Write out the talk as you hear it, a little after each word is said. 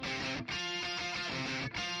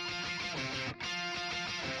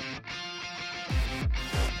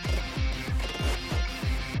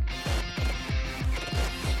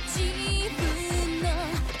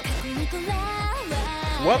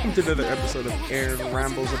Welcome to another episode of Aaron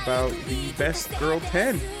Rambles about the best girl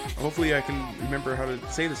 10. Hopefully I can remember how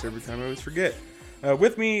to say this every time. I always forget.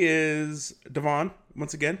 With me is Davon.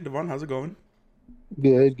 Once again, Davon, how's it going?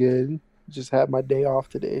 Good, good. Just had my day off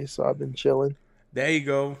today, so I've been chilling There you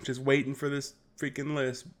go. Just waiting for this freaking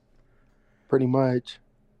list. pretty much.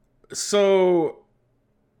 So,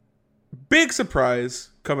 big surprise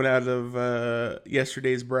coming out of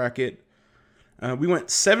yesterday's bracket. We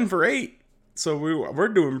went 7 for 8. So we're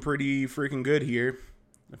doing pretty freaking good here,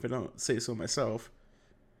 if I don't say so myself.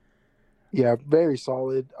 Yeah, very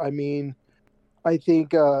solid. I mean, I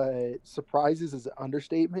think surprises is an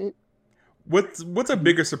understatement. What's a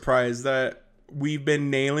bigger surprise, that we've been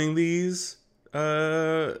nailing these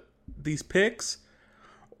picks,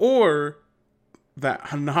 or that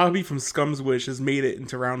Hanabi from Scum's Wish has made it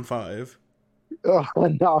into round 5?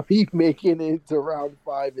 Navi making it to round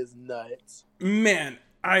 5 is nuts. Man,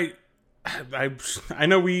 I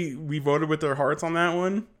know we voted with our hearts on that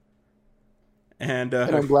one, and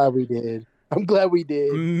And I'm glad we did. I'm glad we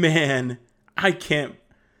did. man, I can't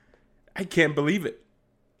believe it.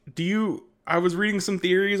 I was reading some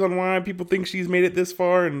theories on why people think she's made it this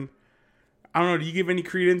far, and I don't know, do you give any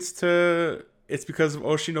credence to it's because of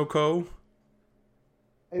Oshinoko?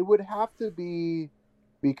 It would have to be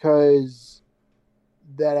because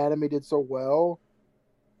that anime did so well.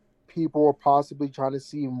 People were possibly trying to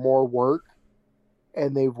see more work,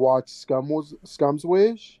 and they've watched Scum's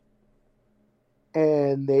Wish,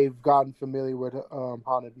 and they've gotten familiar with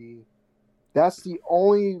Hanabi. That's the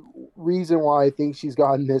only reason why I think she's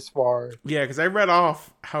gotten this far. Yeah, because I read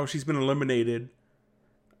off how she's been eliminated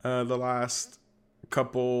the last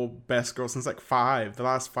couple best girls since the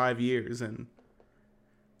last 5 years, and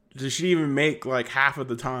does she even make like half of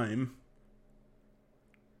the time?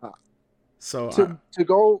 So To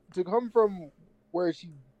come from where she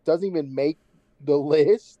doesn't even make the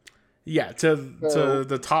list, yeah, to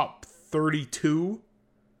the top 32.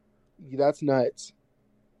 that's nuts.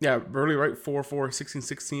 Yeah, really, right? 4, 4, 16,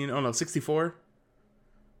 16. Oh no, 64.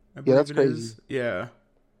 Yeah, that's crazy. Yeah.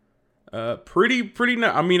 Pretty.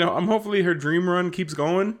 I mean, I'm hopefully her dream run keeps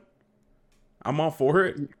going. I'm all for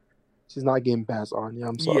it. She's not getting past Anya.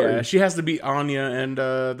 I'm sorry. Yeah, she has to beat Anya, and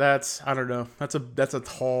that's, I don't know. That's a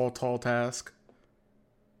tall task.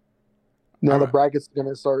 Now the bracket's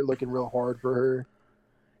gonna start looking real hard for her.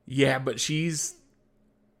 Yeah, but she's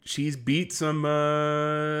beat some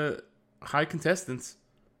high contestants.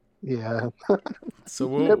 Yeah. So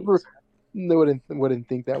wouldn't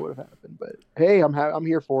think that would have happened, but hey, I'm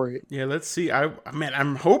here for it. Yeah, let's see.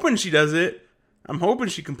 I'm hoping she does it. I'm hoping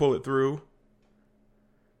she can pull it through.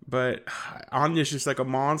 But Anya's just like a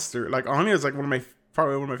monster. Like, Anya's like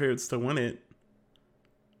probably one of my favorites to win it.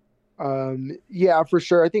 Yeah, for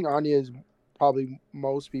sure. I think Anya is probably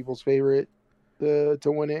most people's favorite to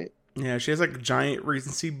win it. Yeah, she has like a giant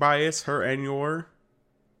recency bias, her and your.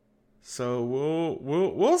 So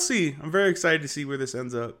we'll see. I'm very excited to see where this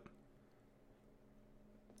ends up.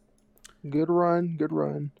 Good run, good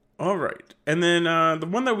run. All right, and then the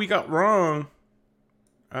one that we got wrong,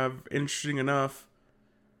 interesting enough,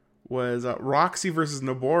 was Roxy versus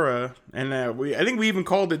Nobora, and I think we even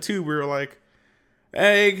called it too. We were like,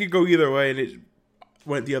 hey, it could go either way, and it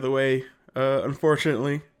went the other way.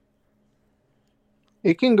 Unfortunately,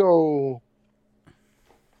 it can go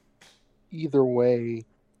either way.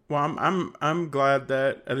 Well, I'm glad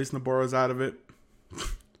that at least Nobora's out of it.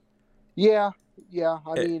 Yeah. I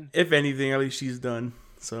mean, if anything, at least she's done,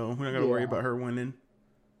 so we're not gonna worry about her winning.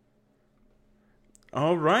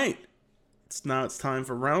 All right. It's time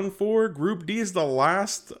for round 4. Group D is the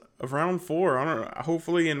last of round 4. I don't know.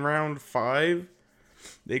 Hopefully in round 5,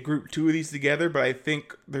 they group 2 of these together, but I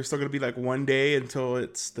think there's still going to be like one day until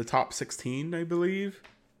it's the top 16, I believe.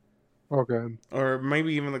 Okay. Or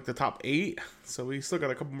maybe even like the top 8. So we still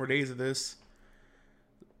got a couple more days of this.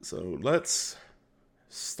 So let's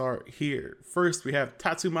start here. First, we have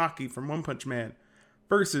Tatsumaki from One Punch Man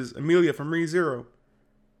versus Amelia from ReZero.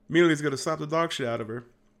 Amelia's going to slap the dog shit out of her.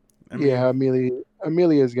 Yeah,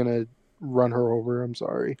 Amelia is gonna run her over. I'm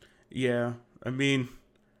sorry. Yeah, I mean,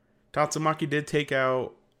 Tatsumaki did take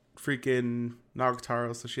out freaking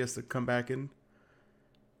Nagatoro, so she has to come back and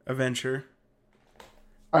avenge her.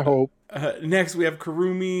 I hope. Next, we have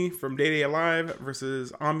Kurumi from Day Day Alive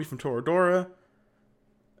versus Ami from Toradora.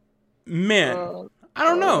 Man, I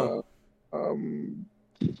don't know.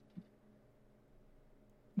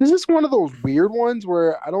 This is one of those weird ones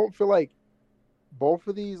where I don't feel like both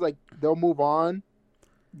of these, like, they'll move on,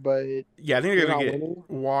 but yeah, I think they're gonna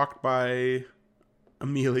get walked by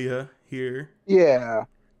Amelia here. Yeah,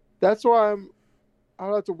 that's why I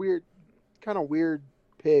don't know, it's a weird, kind of weird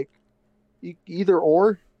pick. Either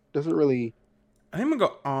or doesn't really. I think I'm gonna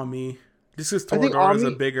go Ami. Just because I think Toradora is a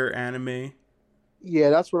Ami. bigger anime. Yeah,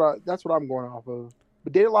 that's what I'm going off of.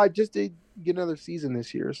 But Data Live just did get another season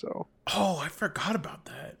this year, so Oh, I forgot about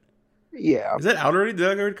that. yeah, Is that out already? Did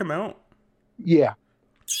that already come out? yeah,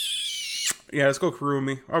 Yeah, let's go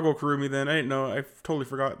Kurumi. I'll go Kurumi then. I didn't know. I totally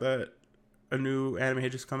forgot that a new anime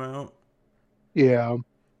had just come out. yeah.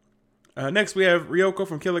 Next, we have Ryoko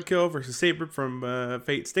from Kill la Kill versus Saber from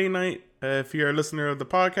Fate Stay Night. If you're a listener of the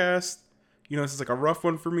podcast, you know this is like a rough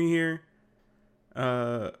one for me here.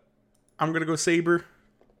 I'm gonna go Saber.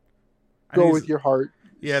 I Go think with your heart,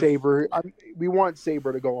 yeah, Saber. We want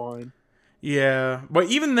Saber to go on. yeah. But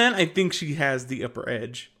even then, I think she has the upper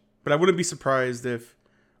edge. But I wouldn't be surprised if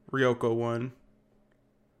Ryoko won.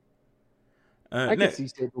 I can Ne- see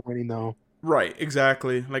Saber winning though. right,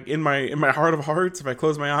 exactly. Like in my heart of hearts, if I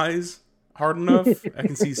close my eyes hard enough, I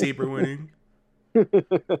can see Saber winning.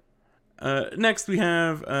 Next, we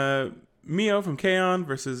have Mio from K-On!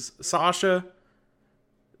 Versus Sasha.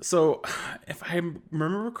 So, if I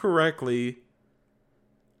remember correctly,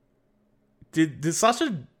 did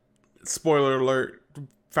Sasha? Spoiler alert!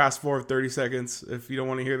 Fast forward 30 seconds if you don't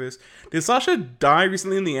want to hear this. Did Sasha die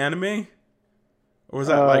recently in the anime, or was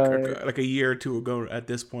that uh, like a year or two ago at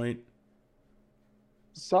this point?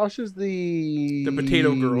 Sasha's The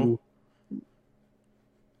potato girl.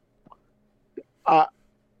 uh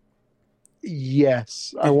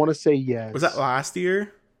yes. I Did want to say Was that yes. last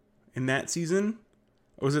year in that season,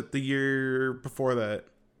 or was it the year before that?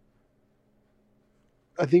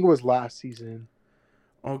 I think it was last season.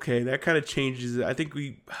 Okay, that kind of changes it. I think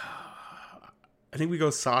we go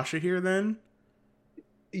Sasha here then.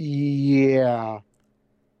 Yeah.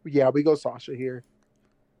 Yeah, we go Sasha here.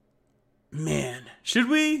 Man, should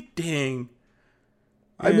we? Dang.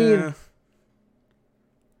 I mean, Yeah.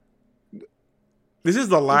 This is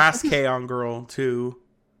the it's last it's, K-On! Girl too.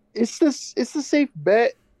 it's the safe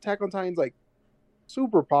bet. Attack on Titan's like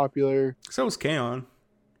super popular. So is K-On!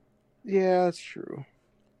 Yeah, that's true.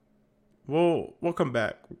 We'll come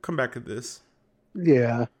back. We'll come back to this.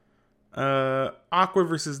 Yeah. Aqua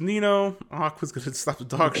versus Nino. Aqua's gonna slap the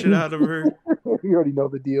dog shit out of her. You already know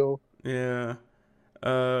the deal. Yeah.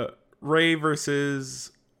 Uh, Ray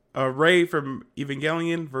versus Ray from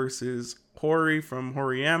Evangelion versus Hori from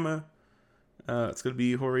Horiyama. It's gonna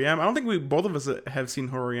be Horiyama. I don't think we both of us have seen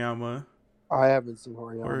Horiyama. I haven't seen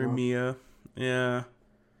Horiyama. Horimiya. Yeah.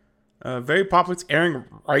 Very popular. It's airing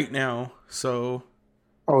right now. So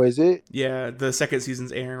Oh, is it? yeah, the second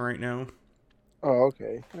season's airing right now. Oh,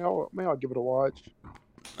 okay. Maybe I'll give it a watch.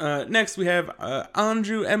 Next we have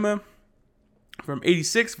Anju Emma from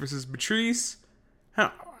 86 versus Beatrice.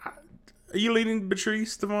 How are you leading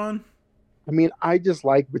Beatrice, Davon? I mean, I just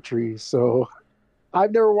like Patrice, so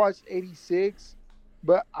I've never watched 86,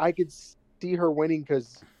 but I could see her winning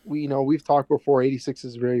because we've talked before. 86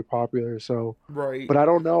 is very popular, so Right. but I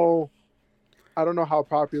don't know. I don't know how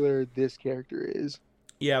popular this character is.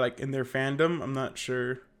 Yeah, like in their fandom, I'm not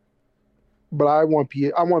sure. But I want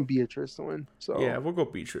Beatrice to win. So Yeah, we'll go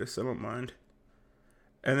Beatrice. I don't mind.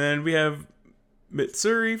 And then we have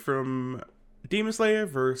Mitsuri from Demon Slayer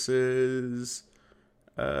versus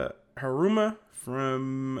Haruma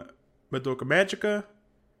from Madoka Magica.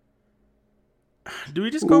 Do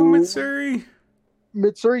we just go Ooh, Mitsuri?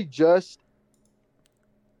 Mitsuri just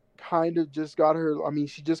kind of just got her. I mean,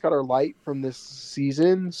 she just got her light from this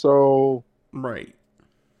season, so Right.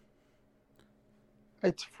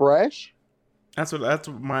 it's fresh. That's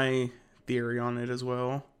my theory on it as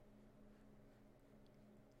well.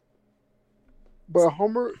 But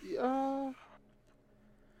Homer, I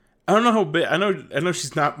don't know how big. I know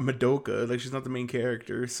she's not Madoka. Like she's not the main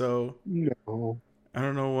character. So no. I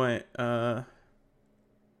don't know what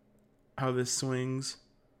how this swings.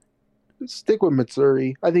 Stick with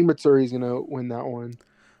Mitsuri. I think Mitsuri's gonna win that one.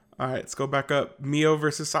 All right, let's go back up. Mio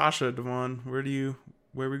versus Sasha. Devon, where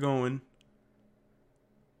are we going?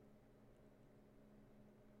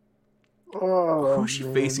 Oh, Who's she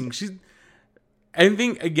man. facing? I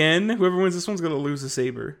think again, whoever wins this one's gonna lose to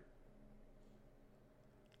Saber.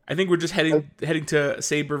 I think we're just heading to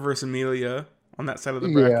Saber versus Amelia on that side of the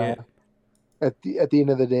Yeah. bracket. At the end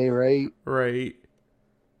of the day, right? Right.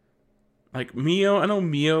 Like Mio, I know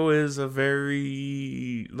Mio is a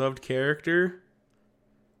very loved character.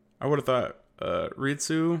 I would have thought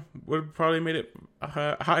Ritsu would have probably made it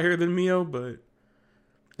higher than Mio, but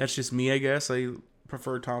that's just me, I guess. I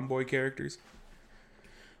prefer tomboy characters.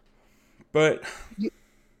 But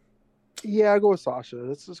Yeah, I go with Sasha.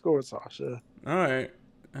 Let's just go with Sasha. all right,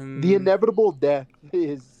 and The inevitable death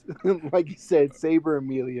is, like you said, Saber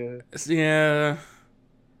Amelia. yeah,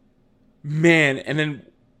 man, and then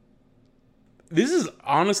This is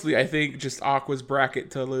honestly, I think, just Aqua's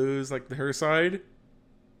bracket to lose, like her side.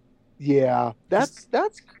 Yeah, 'Cause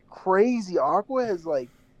that's crazy. Aqua has like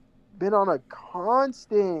been on a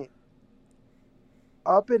constant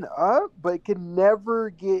up and up, but can never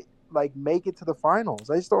get like make it to the finals.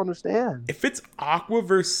 I just don't understand. if it's Aqua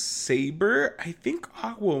versus Saber, I think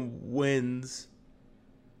Aqua wins.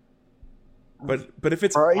 But if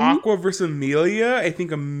it's Right? Aqua versus Amelia, I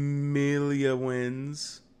think Amelia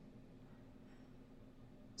wins.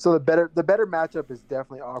 So the better matchup is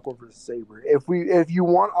definitely Aqua versus Saber. If you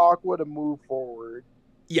want Aqua to move forward,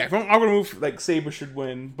 Yeah, if I'm gonna move, like Saber should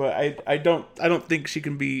win, but I don't think she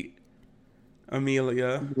can beat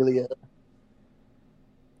Amelia. Amelia.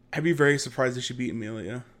 I'd be very surprised if she beat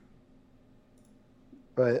Amelia.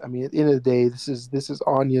 But I mean, at the end of the day, this is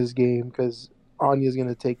Anya's game because Anya's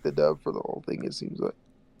gonna take the dub for the whole thing. It seems like.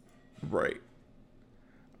 Right.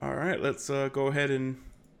 All right, let's go ahead and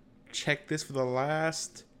check this for the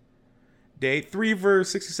last day. 3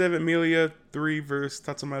 versus 67 Amelia, 3 versus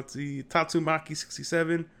Tatsumaki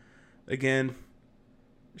 67. Again,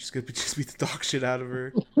 she's gonna just beat the dog shit out of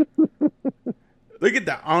her. Look at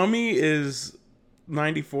that. Ami is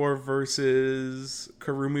 94 versus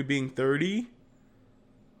Karumi being 30.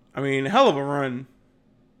 I mean, hell of a run.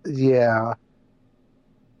 Yeah,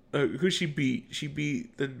 Who she beat? She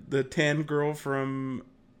beat the tan girl from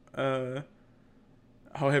How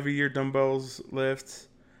Heavy Your Dumbbells Lift.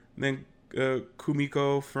 And then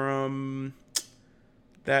Kumiko from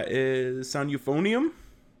that is Sound Euphonium.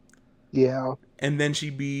 yeah. And then she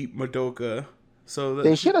beat Madoka. So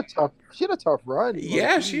She had a tough run.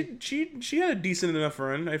 yeah, Like, she had a decent enough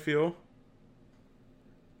run, I feel.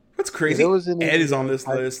 What's yeah, crazy? there was an Ed is on this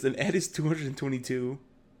list, and Ed is 222.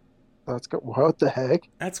 That's good. What the heck?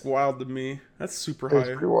 That's wild to me. That's super That's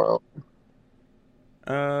high. pretty wild.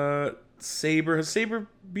 Saber. Has Saber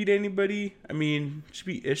beat anybody? I mean, she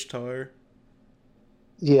beat Ishtar.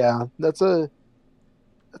 Yeah, that's a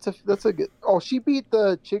good. Oh, she beat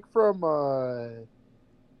the chick from um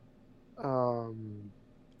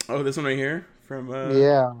Oh, this one right here from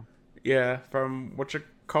yeah yeah, from what you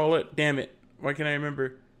call it? Damn it! Why can't I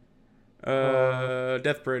remember? uh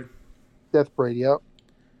Deathbred. Death Braid. Yep.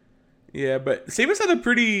 Yeah, but Saber's had a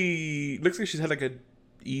pretty. Looks like she's had like a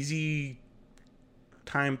easy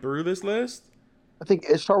time through this list. I think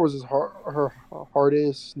Ishtar was her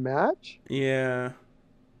hardest match. Yeah.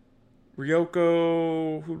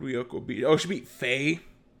 Ryoko. Who did Ryoko beat? Oh, she beat Faye.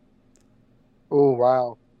 Oh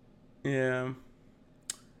wow. Yeah.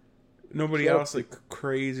 Nobody She had else like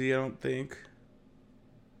crazy, I don't think.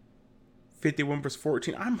 51 versus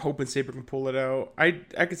 14. I'm hoping Saber can pull it out. I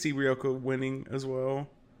could see Ryoko winning as well.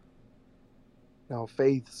 no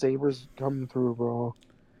Faith Sabers coming through, bro.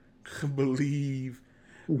 Believe.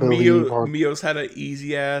 Believe hard. Mio's had an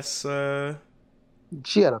easy ass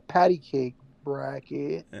She had a patty cake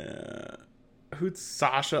bracket. who'd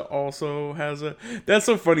Sasha also has a. That's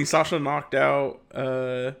so funny. Sasha knocked out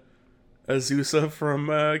Azusa from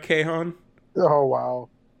Keihan. Oh wow.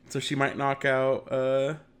 So she might knock out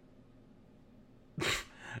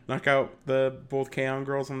knock out the both Keihan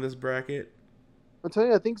girls on this bracket. I'll tell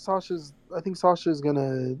you, I think Sasha's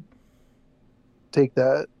gonna take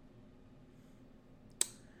that.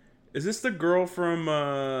 Is this the girl from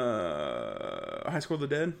High School of the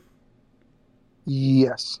Dead?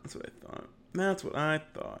 Yes. That's what I thought. That's what I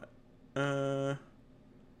thought.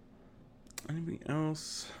 Anything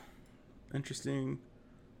else interesting?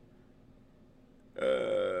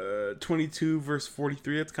 22 versus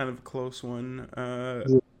 43. That's kind of a close one.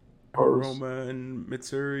 Aroma and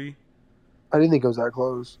Mitsuri. I didn't think it was that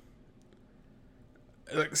close.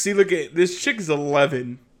 Like, see, look at this chick is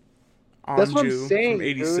 11. That's what I'm Anju saying, from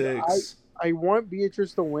 86. dude. I want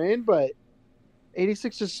Beatrice to win, but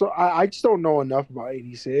 86 is so. I just don't know enough about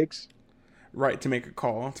 86. Right, to make a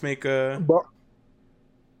call. To make a. But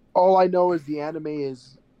all I know is the anime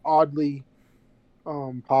is oddly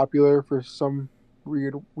popular for some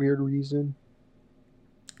weird reason.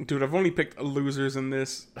 Dude, I've only picked losers in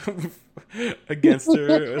this against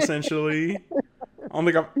her, essentially. I don't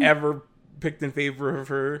think I've ever picked in favor of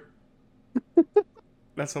her.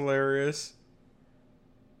 That's hilarious.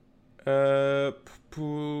 Ray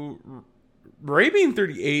being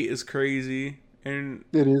 38 is crazy. And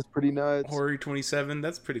It is pretty nuts. Hori 27,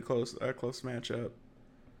 that's pretty close. Close matchup.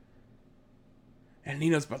 And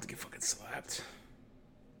Nina's about to get fucking slapped.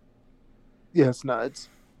 Yeah, it's nuts.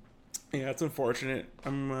 Yeah, it's unfortunate.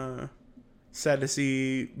 I'm sad to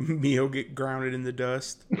see Mio get grounded in the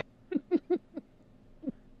dust.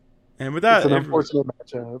 And with that, It's an unfortunate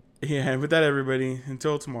matchup. yeah, and with that, everybody,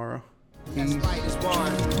 until tomorrow. Peace.